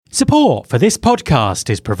Support for this podcast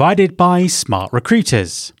is provided by Smart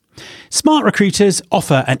Recruiters. Smart Recruiters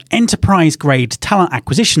offer an enterprise-grade talent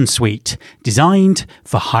acquisition suite designed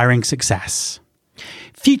for hiring success.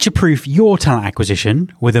 Future-proof your talent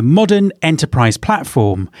acquisition with a modern enterprise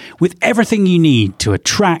platform with everything you need to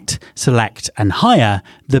attract, select, and hire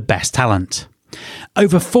the best talent.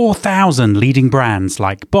 Over 4,000 leading brands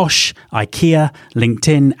like Bosch, IKEA,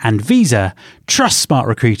 LinkedIn, and Visa trust Smart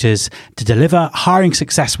Recruiters to deliver hiring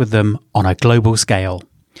success with them on a global scale.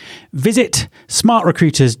 Visit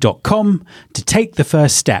smartrecruiters.com to take the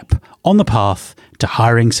first step on the path to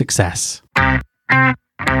hiring success.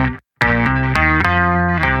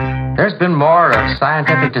 There's been more of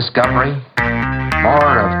scientific discovery,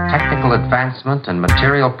 more of technical advancement and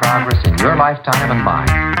material progress in your lifetime and mine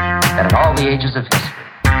than in all the ages of history.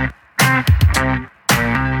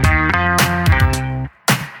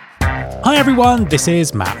 Hi everyone, this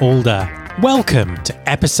is Matt Alder. Welcome to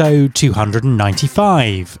episode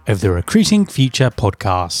 295 of the Recruiting Future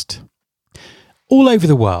podcast. All over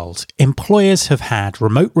the world, employers have had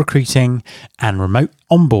remote recruiting and remote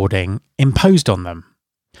onboarding imposed on them.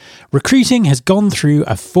 Recruiting has gone through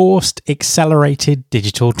a forced, accelerated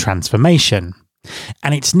digital transformation,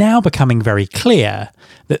 and it's now becoming very clear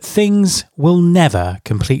that things will never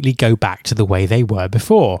completely go back to the way they were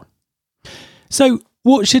before. So,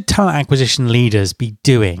 what should talent acquisition leaders be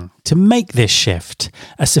doing to make this shift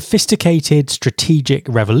a sophisticated strategic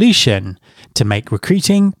revolution to make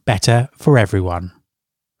recruiting better for everyone?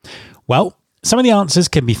 Well, some of the answers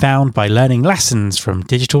can be found by learning lessons from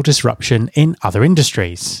digital disruption in other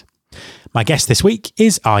industries. My guest this week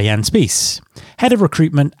is Arjan Spies, Head of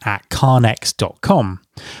Recruitment at CarNext.com.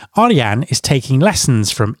 Arjan is taking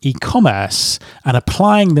lessons from e-commerce and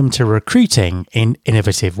applying them to recruiting in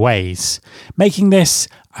innovative ways, making this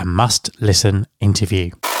a must-listen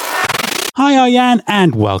interview. Hi Arjan,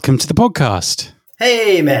 and welcome to the podcast.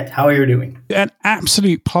 Hey Matt, how are you doing? An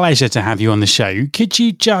absolute pleasure to have you on the show. Could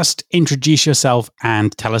you just introduce yourself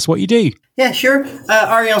and tell us what you do? Yeah, sure.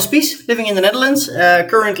 Arjan Spies, living in the Netherlands.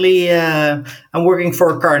 Currently, I'm working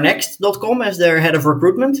for CarNext.com as their head of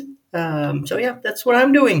recruitment. That's what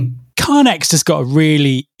I'm doing. CarNext has got a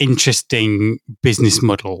really interesting business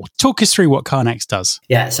model. Talk us through what CarNext does.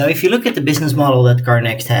 Yeah, so if you look at the business model that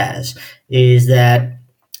CarNext has, is that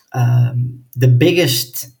the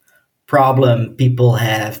biggest problem people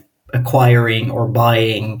have acquiring or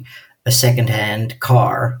buying a secondhand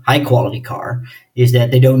car, high quality car, is that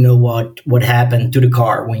they don't know what happened to the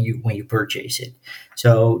car when you purchase it.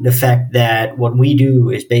 So the fact that what we do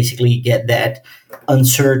is basically get that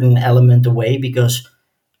uncertain element away, because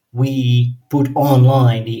we put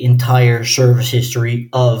online the entire service history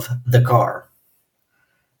of the car.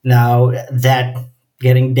 Now that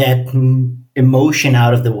getting that emotion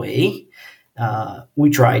out of the way, we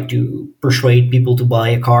try to persuade people to buy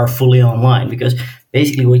a car fully online, because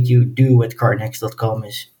basically what you do at CarNext.com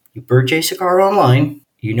is you purchase a car online,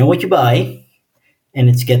 you know what you buy, and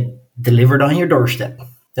it's get delivered on your doorstep.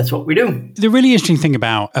 That's what we do. The really interesting thing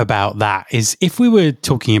about that is, if we were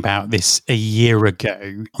talking about this a year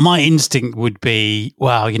ago, my instinct would be,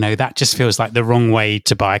 well, that just feels like the wrong way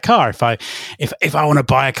to buy a car. If I want to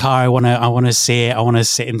buy a car, I want to see it, I want to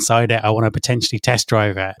sit inside it, I want to potentially test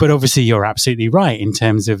drive it. But obviously, you're absolutely right in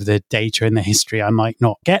terms of the data and the history. I might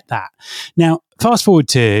not get that. Now, fast forward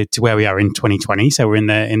to where we are in 2020. So we're in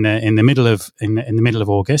the middle of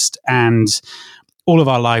August, and all of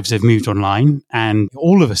our lives have moved online, and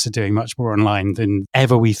all of us are doing much more online than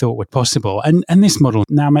ever we thought would possible. And this model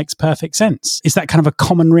now makes perfect sense. Is that kind of a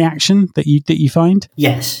common reaction that you find?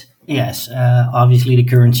 Yes. Obviously, the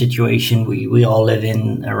current situation we all live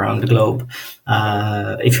in around the globe,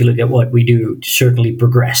 if you look at what we do, certainly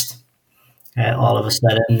progressed. All of a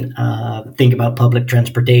sudden, think about public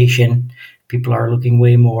transportation. People are looking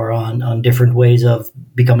way more on different ways of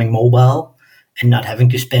becoming mobile and not having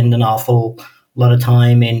to spend an awful lot of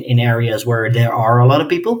time in areas where there are a lot of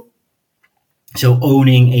people. So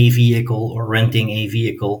owning a vehicle or renting a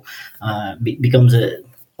vehicle becomes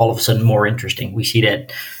all of a sudden more interesting. We see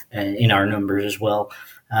that in our numbers as well.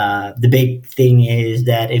 The big thing is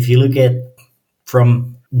that if you look at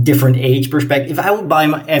from different age perspective,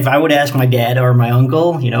 if I would ask my dad or my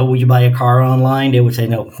uncle, would you buy a car online? They would say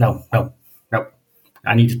no.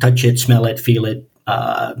 I need to touch it, smell it, feel it.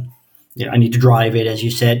 I need to drive it, as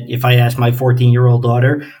you said. If I ask my 14-year-old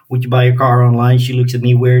daughter, would you buy a car online? She looks at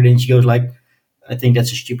me weird and she goes like, I think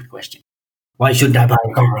that's a stupid question. Why shouldn't I buy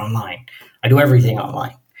a car online? I do everything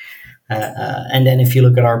online. And then if you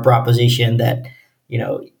look at our proposition that,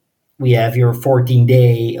 we have your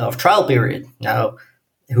 14-day of trial period. Now,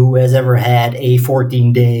 who has ever had a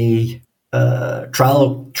 14-day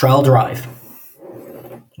trial drive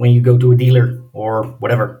when you go to a dealer or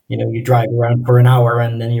whatever. You drive around for an hour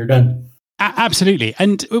and then you're done. Absolutely.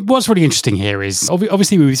 And what's really interesting here is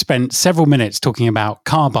obviously we've spent several minutes talking about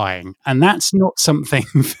car buying, and that's not something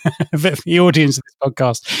that the audience of this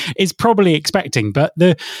podcast is probably expecting. But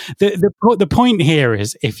the point here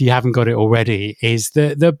is, if you haven't got it already, is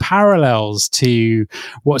the parallels to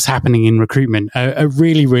what's happening in recruitment are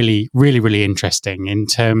really, really, really, really interesting in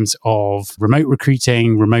terms of remote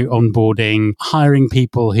recruiting, remote onboarding, hiring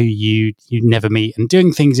people who you never meet, and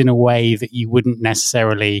doing things in a way that you wouldn't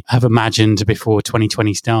necessarily have imagined before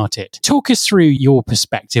 2020 started. Talk us through your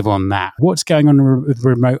perspective on that. What's going on with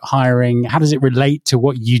remote hiring? How does it relate to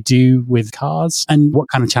what you do with cars? And what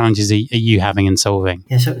kind of challenges are you having and solving?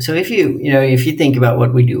 Yeah, so if you think about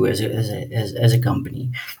what we do as a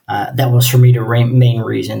company, that was for me the main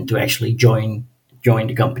reason to actually join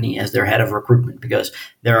the company as their head of recruitment, because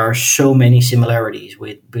there are so many similarities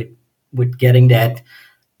with getting that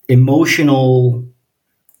emotional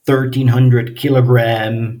 1,300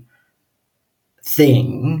 kilogram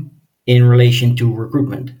thing in relation to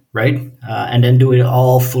recruitment, right? And then do it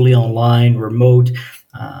all fully online, remote.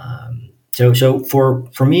 So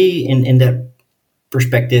for me, in that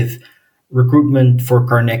perspective, recruitment for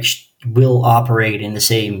CarNext will operate in the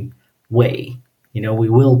same way. We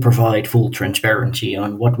will provide full transparency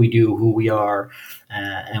on what we do, who we are,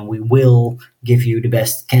 and we will give you the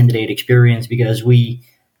best candidate experience because we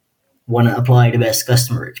want to apply the best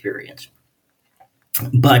customer experience.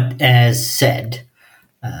 But as said,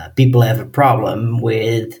 people have a problem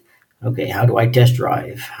with, okay, how do I test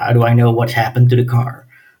drive? How do I know what's happened to the car?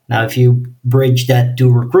 Now, if you bridge that to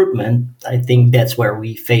recruitment, I think that's where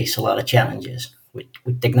we face a lot of challenges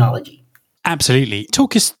with technology. Absolutely.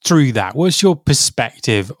 Talk us through that. What's your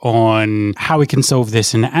perspective on how we can solve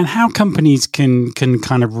this and how companies can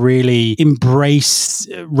kind of really embrace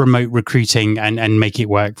remote recruiting and make it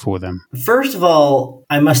work for them? First of all,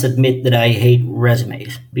 I must admit that I hate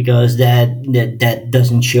resumes because that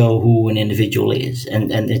doesn't show who an individual is.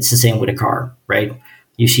 And it's the same with a car, right?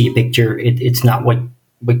 You see a picture, it's not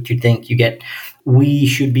what you think you get. We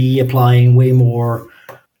should be applying way more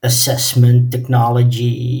assessment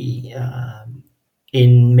technology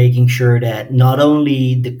in making sure that not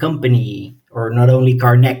only the company or not only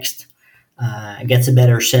CarNext gets a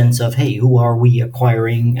better sense of, hey, who are we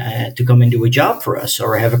acquiring to come and do a job for us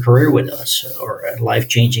or have a career with us or a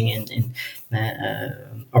life-changing in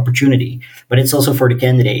opportunity. But it's also for the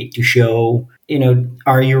candidate to show,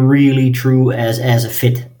 are you really true as a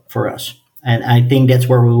fit for us? And I think that's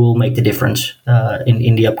where we will make the difference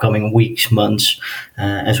in the upcoming weeks, months,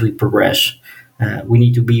 as we progress. We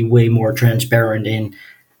need to be way more transparent in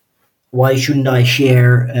why shouldn't I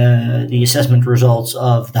share the assessment results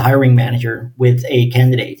of the hiring manager with a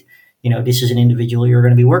candidate? This is an individual you're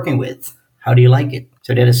going to be working with. How do you like it?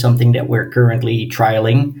 So that is something that we're currently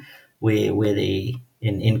trialing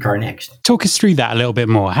in CarNext. Talk us through that a little bit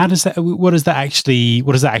more. What does that actually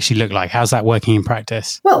look like? How's that working in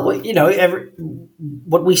practice? Well,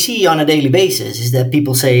 what we see on a daily basis is that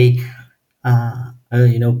people say,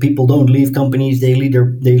 people don't leave companies; they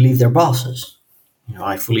leave their bosses.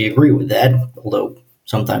 I fully agree with that, although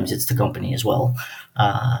sometimes it's the company as well.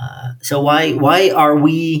 So why are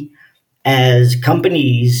we as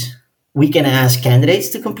companies? We can ask candidates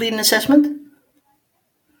to complete an assessment.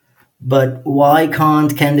 But why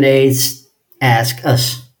can't candidates ask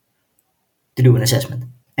us to do an assessment?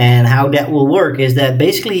 And how that will work is that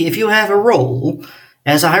basically if you have a role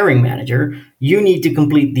as a hiring manager, you need to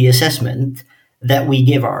complete the assessment that we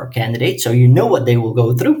give our candidates so you know what they will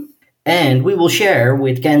go through. And we will share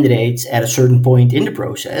with candidates at a certain point in the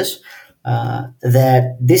process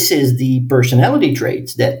that this is the personality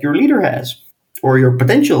traits that your leader has or your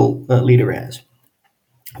potential leader has.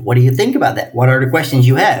 What do you think about that? What are the questions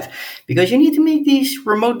you have? Because you need to make these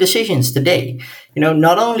remote decisions today.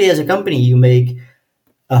 Not only as a company, you make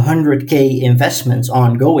 100K investments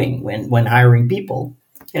ongoing when hiring people.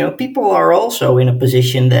 People are also in a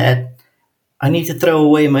position that I need to throw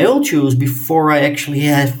away my old shoes before I actually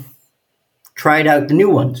have tried out the new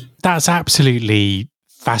ones. That's absolutely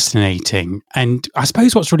fascinating. And I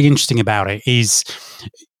suppose what's really interesting about it is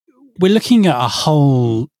we're looking at a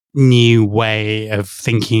whole new way of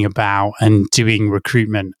thinking about and doing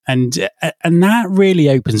recruitment, and that really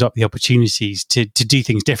opens up the opportunities to do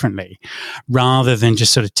things differently rather than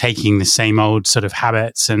just sort of taking the same old sort of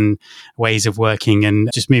habits and ways of working and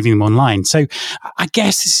just moving them online. So I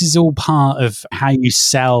guess this is all part of how you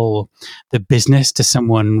sell the business to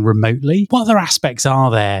someone remotely. What other aspects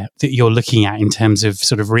are there that you're looking at in terms of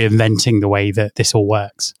sort of reinventing the way that this all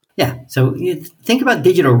works? Yeah. So you think about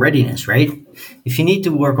digital readiness, right? If you need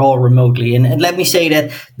to work all remotely, and let me say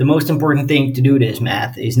that the most important thing to do this,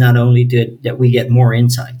 Matt, is not only that we get more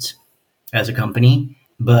insights as a company,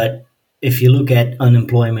 but if you look at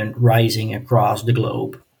unemployment rising across the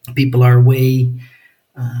globe, people are way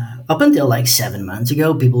up until like 7 months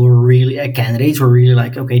ago, people were really candidates were really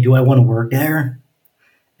like, okay, do I want to work there?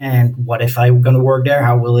 And what if I'm going to work there?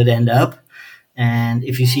 How will it end up? And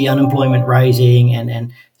if you see unemployment rising,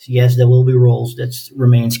 and yes, there will be roles that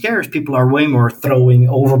remain scarce, people are way more throwing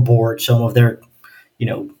overboard some of their, you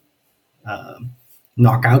know,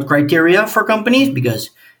 knockout criteria for companies, because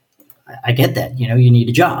I get that, you need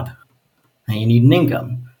a job and you need an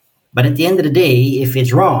income. But at the end of the day, if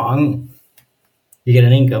it's wrong, you get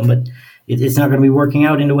an income, but it's not going to be working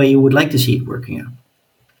out in the way you would like to see it working out.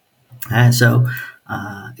 And so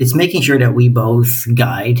it's making sure that we both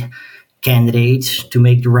guide candidates to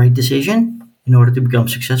make the right decision in order to become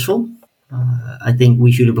successful. I think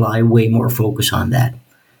we should apply way more focus on that,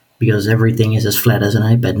 because everything is as flat as an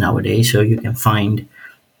iPad nowadays, so you can find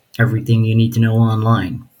everything you need to know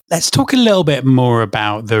online. Let's talk a little bit more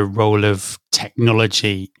about the role of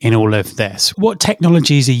technology in all of this. What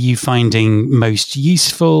technologies are you finding most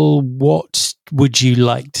useful? What would you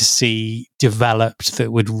like to see developed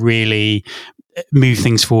that would really move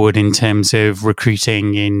things forward in terms of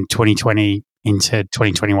recruiting in 2020 into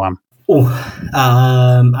 2021?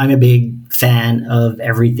 I'm a big fan of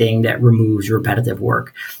everything that removes repetitive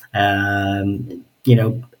work. Everything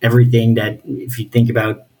that, if you think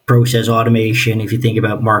about process automation, if you think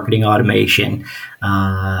about marketing automation,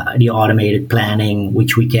 the automated planning,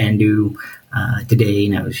 which we can do today.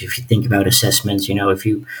 If you think about assessments, if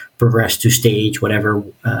you progress to stage, whatever,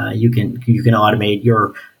 you can automate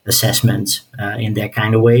your assessments in that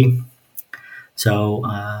kind of way. So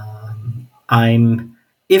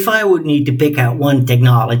if I would need to pick out one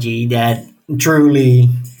technology that truly,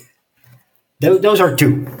 those are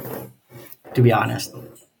two, to be honest.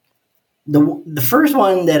 The first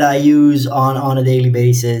one that I use on a daily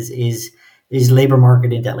basis is labor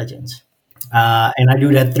market intelligence. And I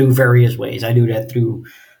do that through various ways. I do that through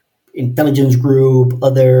Intelligence Group,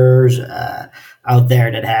 others out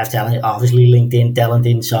there that have talent, obviously LinkedIn, Talent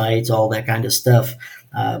Insights, all that kind of stuff.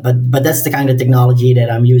 But that's the kind of technology that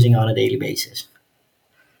I'm using on a daily basis.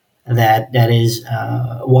 That is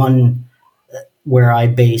one where I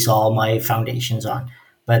base all my foundations on.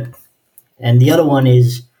 And the other one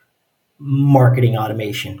is marketing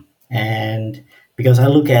automation. And because I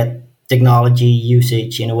look at technology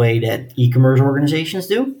usage in a way that e-commerce organizations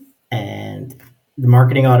do, and the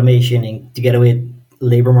marketing automation and together with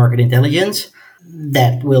labor market intelligence,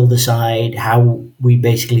 that will decide how we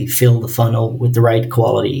basically fill the funnel with the right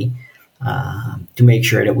quality to make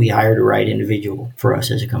sure that we hire the right individual for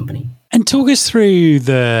us as a company. And talk us through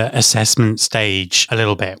the assessment stage a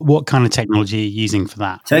little bit. What kind of technology are you using for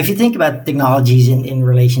that? So if you think about technologies in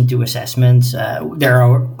relation to assessments, there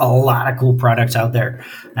are a lot of cool products out there.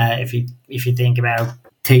 If you think about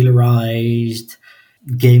tailorized,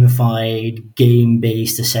 gamified,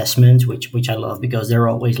 game-based assessments, which I love because they're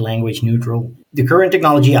always language neutral. The current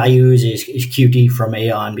technology I use is Qt from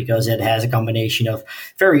Aon, because it has a combination of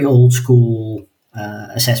very old school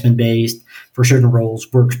assessment-based for certain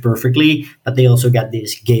roles, works perfectly, but they also got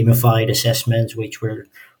these gamified assessments, which were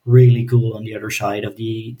really cool on the other side of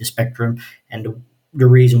the spectrum. And the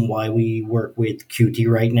reason why we work with Qt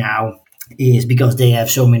right now is because they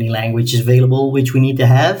have so many languages available, which we need to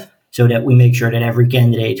have, so that we make sure that every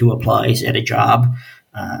candidate who applies at a job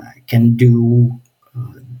can do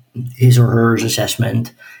his or her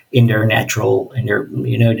assessment in their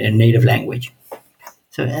native language.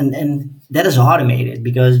 So and that is automated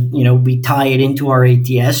because we tie it into our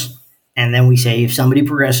ATS, and then we say if somebody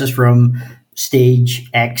progresses from stage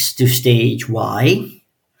X to stage Y,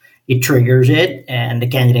 it triggers it, and the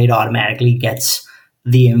candidate automatically gets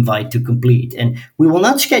the invite to complete. And we will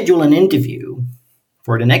not schedule an interview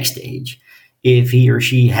for the next stage if he or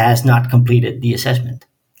she has not completed the assessment.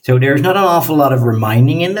 So there's not an awful lot of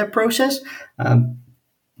reminding in that process.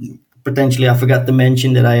 Potentially, I forgot to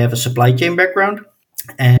mention that I have a supply chain background,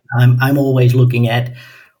 and I'm always looking at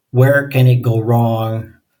where can it go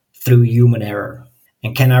wrong through human error,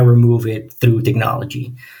 and can I remove it through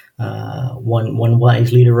technology? One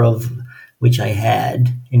wise leader of which I had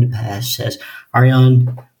in the past says,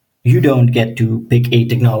 Arjan, you don't get to pick a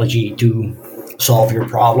technology to solve your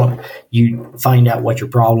problem. You find out what your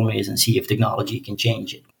problem is and see if technology can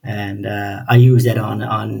change it. And I use that on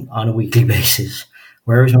a weekly basis.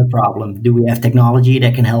 Where is my problem? Do we have technology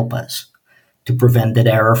that can help us to prevent that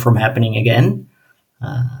error from happening again?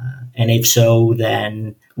 And if so,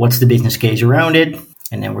 then what's the business case around it?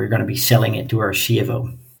 and then we're going to be selling it to our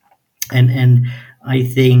CFO. And I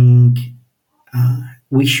think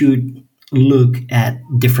we should look at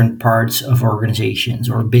different parts of organizations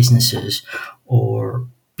or businesses or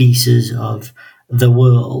pieces of the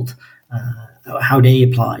world, how they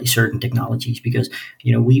apply certain technologies, because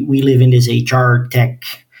we live in this HR tech,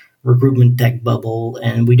 recruitment tech bubble,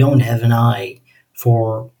 and we don't have an eye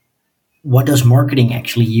for what does marketing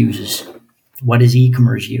actually uses, what is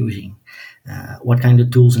e-commerce using, what kind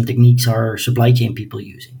of tools and techniques are supply chain people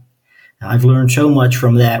using. I've learned so much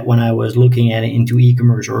from that when I was looking at it into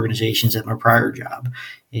e-commerce organizations at my prior job.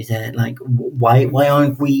 Is that like, why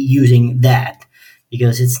aren't we using that?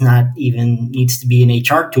 Because it's not even needs to be an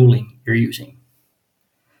HR tooling you're using.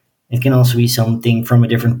 It can also be something from a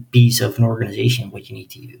different piece of an organization what you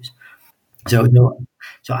need to use. So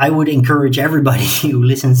I would encourage everybody who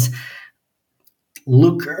listens,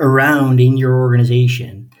 look around in your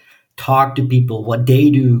organization. Talk to people, what they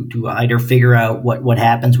do to either figure out what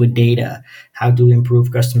happens with data, how to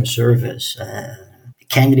improve customer service,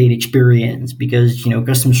 candidate experience, because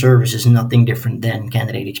customer service is nothing different than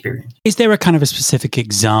candidate experience. Is there a kind of a specific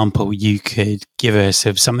example you could give us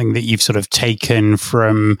of something that you've sort of taken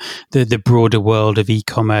from the broader world of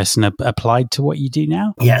e-commerce and applied to what you do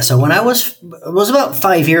now? Yeah, so when it was about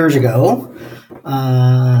 5 years ago,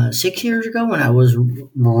 6 years ago, when I was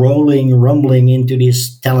rumbling into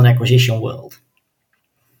this talent acquisition world.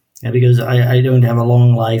 Yeah, because I don't have a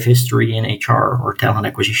long life history in HR or talent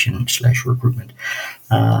acquisition / recruitment.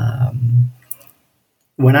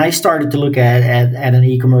 When I started to look at an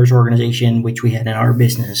e-commerce organization, which we had in our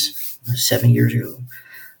business 7 years ago,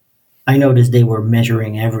 I noticed they were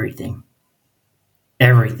measuring everything,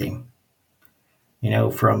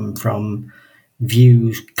 from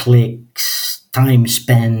views, clicks, time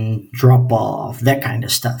spent, drop off, that kind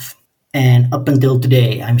of stuff. And up until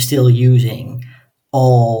today, I'm still using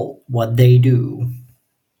all what they do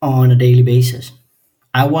on a daily basis.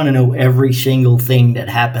 I want to know every single thing that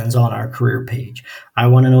happens on our career page. I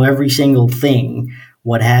want to know every single thing,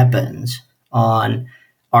 what happens on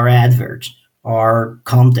our adverts, our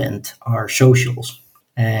content, our socials,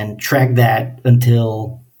 and track that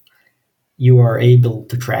until you are able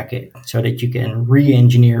to track it so that you can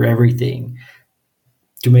re-engineer everything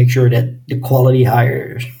to make sure that the quality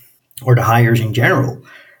hires or the hires in general,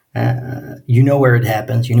 where it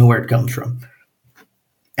happens, where it comes from.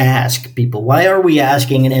 Ask people, why are we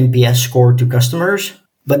asking an NPS score to customers,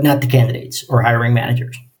 but not to candidates or hiring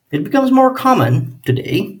managers? It becomes more common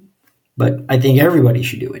today, but I think everybody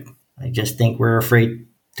should do it. I just think we're afraid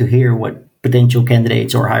to hear what potential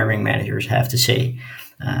candidates or hiring managers have to say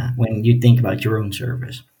when you think about your own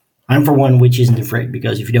service. I'm for one which isn't afraid,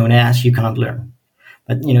 because if you don't ask, you can't learn.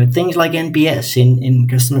 But things like NPS in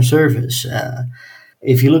customer service,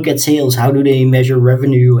 if you look at sales, how do they measure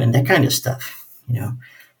revenue and that kind of stuff?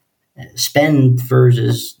 Spend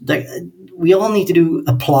versus we all need to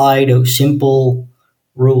apply those simple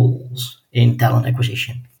rules in talent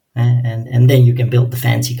acquisition, and then you can build the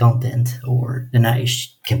fancy content or the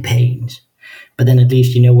nice campaigns. But then at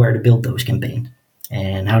least you know where to build those campaigns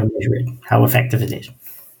and how to measure it, how effective it is.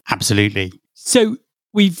 Absolutely. So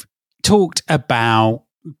we've talked about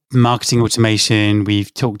marketing automation.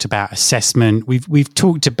 We've talked about assessment. We've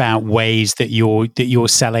talked about ways that you're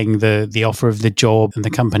selling the offer of the job and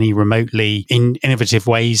the company remotely in innovative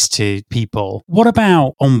ways to people. What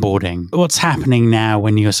about onboarding? What's happening now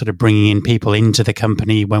when you're sort of bringing in people into the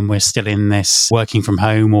company when we're still in this working from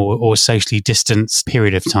home or socially distanced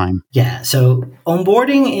period of time? Yeah. So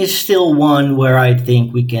onboarding is still one where I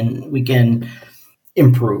think we can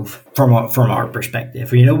improve from our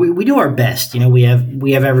perspective. We do our best. We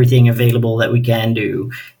have everything available that we can do.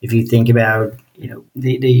 If you think about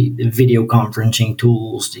the video conferencing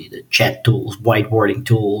tools, the chat tools, whiteboarding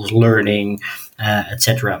tools, learning,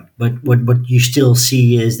 etc. But what you still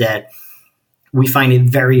see is that we find it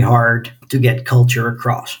very hard to get culture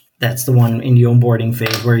across. That's the one in the onboarding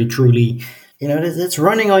phase where you truly, that's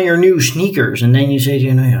running on your new sneakers, and then you say,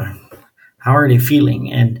 how are they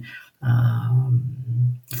feeling? And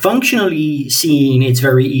functionally seen, it's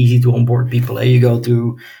very easy to onboard people. We go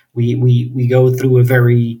through a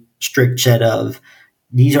very strict set of,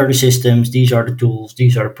 these are the systems, these are the tools,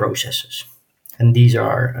 these are the processes, and these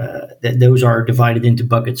are those are divided into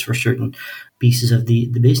buckets for certain pieces of the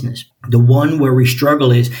business. The one where we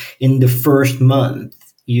struggle is in the first month.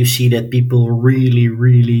 You see that people really,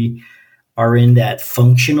 really are in that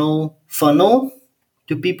functional funnel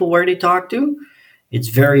to people where they talk to. It's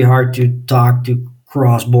very hard to talk to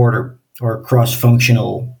cross-border or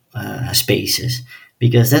cross-functional spaces,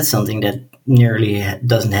 because that's something that nearly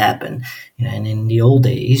doesn't happen. And in the old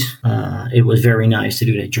days, it was very nice to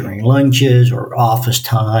do that during lunches or office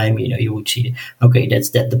time. You would see, okay, that's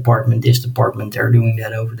that department, this department, they're doing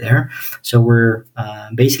that over there. So we're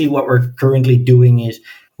basically what we're currently doing is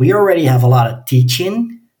we already have a lot of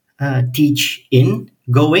teach-in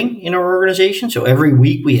going in our organization. So every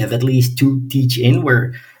week we have at least 2 teach-in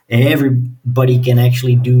where everybody can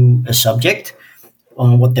actually do a subject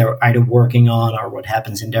on what they're either working on or what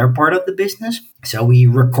happens in their part of the business. So we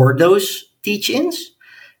record those teach-ins.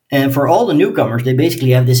 And for all the newcomers, they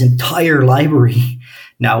basically have this entire library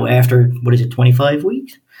now after, 25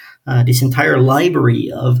 weeks? This entire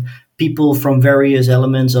library of people from various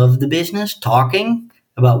elements of the business talking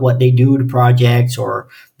about what they do, the projects or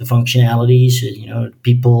the functionalities,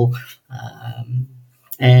 people.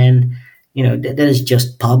 And that is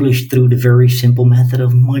just published through the very simple method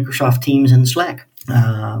of Microsoft Teams and Slack.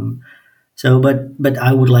 But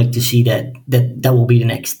I would like to see that will be the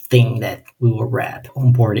next thing that we will wrap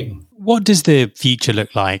onboarding. What does the future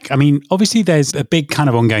look like? I mean, obviously there's a big kind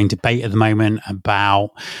of ongoing debate at the moment about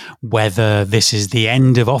whether this is the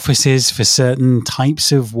end of offices for certain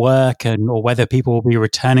types of work or whether people will be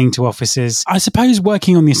returning to offices. I suppose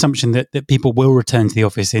working on the assumption that people will return to the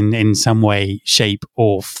office in some way, shape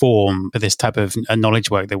or form for this type of knowledge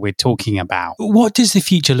work that we're talking about. What does the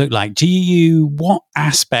future look like? What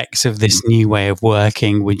aspects of this new way of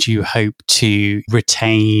working would you hope to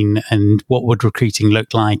retain, and what would recruiting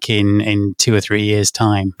look like in 2 or 3 years'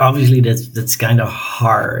 time? Obviously, that's kind of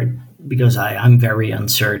hard because I'm very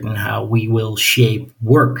uncertain how we will shape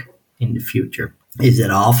work in the future. Is it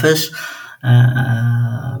office?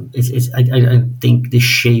 I think the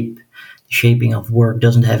shaping of work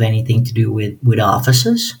doesn't have anything to do with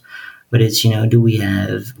offices, but it's how do we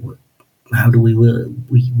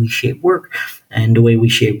shape work, and the way we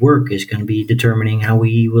shape work is going to be determining how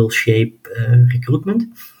we will shape recruitment.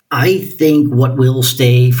 I think what will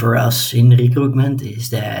stay for us in recruitment is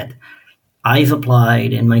that I've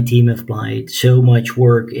applied and my team have applied so much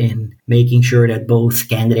work in making sure that both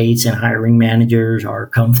candidates and hiring managers are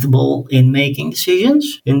comfortable in making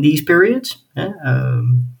decisions in these periods.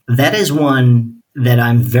 That is one that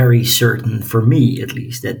I'm very certain, for me at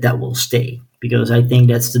least, that will stay, because I think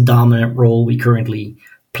that's the dominant role we currently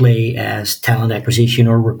play as talent acquisition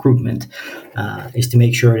or recruitment, is to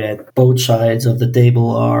make sure that both sides of the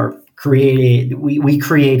table are created. We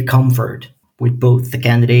create comfort with both the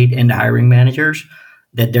candidate and the hiring managers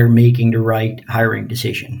that they're making the right hiring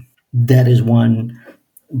decision. That is one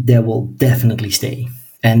that will definitely stay.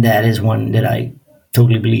 And that is one that I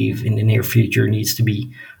totally believe in the near future needs to be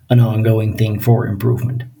an ongoing thing for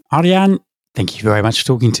improvement. Arjan, thank you very much for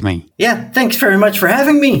talking to me. Yeah, thanks very much for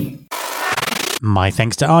having me. My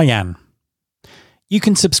thanks to Arjan. You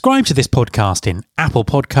can subscribe to this podcast in Apple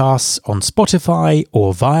Podcasts, on Spotify,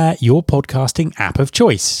 or via your podcasting app of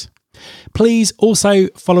choice. Please also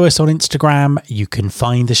follow us on Instagram. You can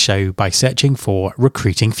find the show by searching for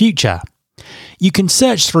Recruiting Future. You can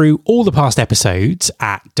search through all the past episodes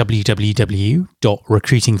at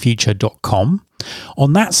www.recruitingfuture.com.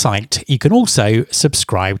 On that site, you can also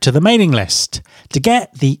subscribe to the mailing list to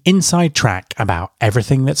get the inside track about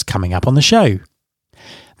everything that's coming up on the show.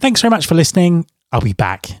 Thanks very much for listening. I'll be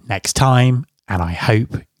back next time, and I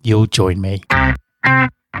hope you'll join me.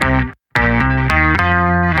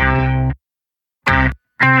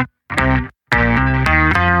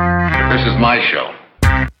 This is my show.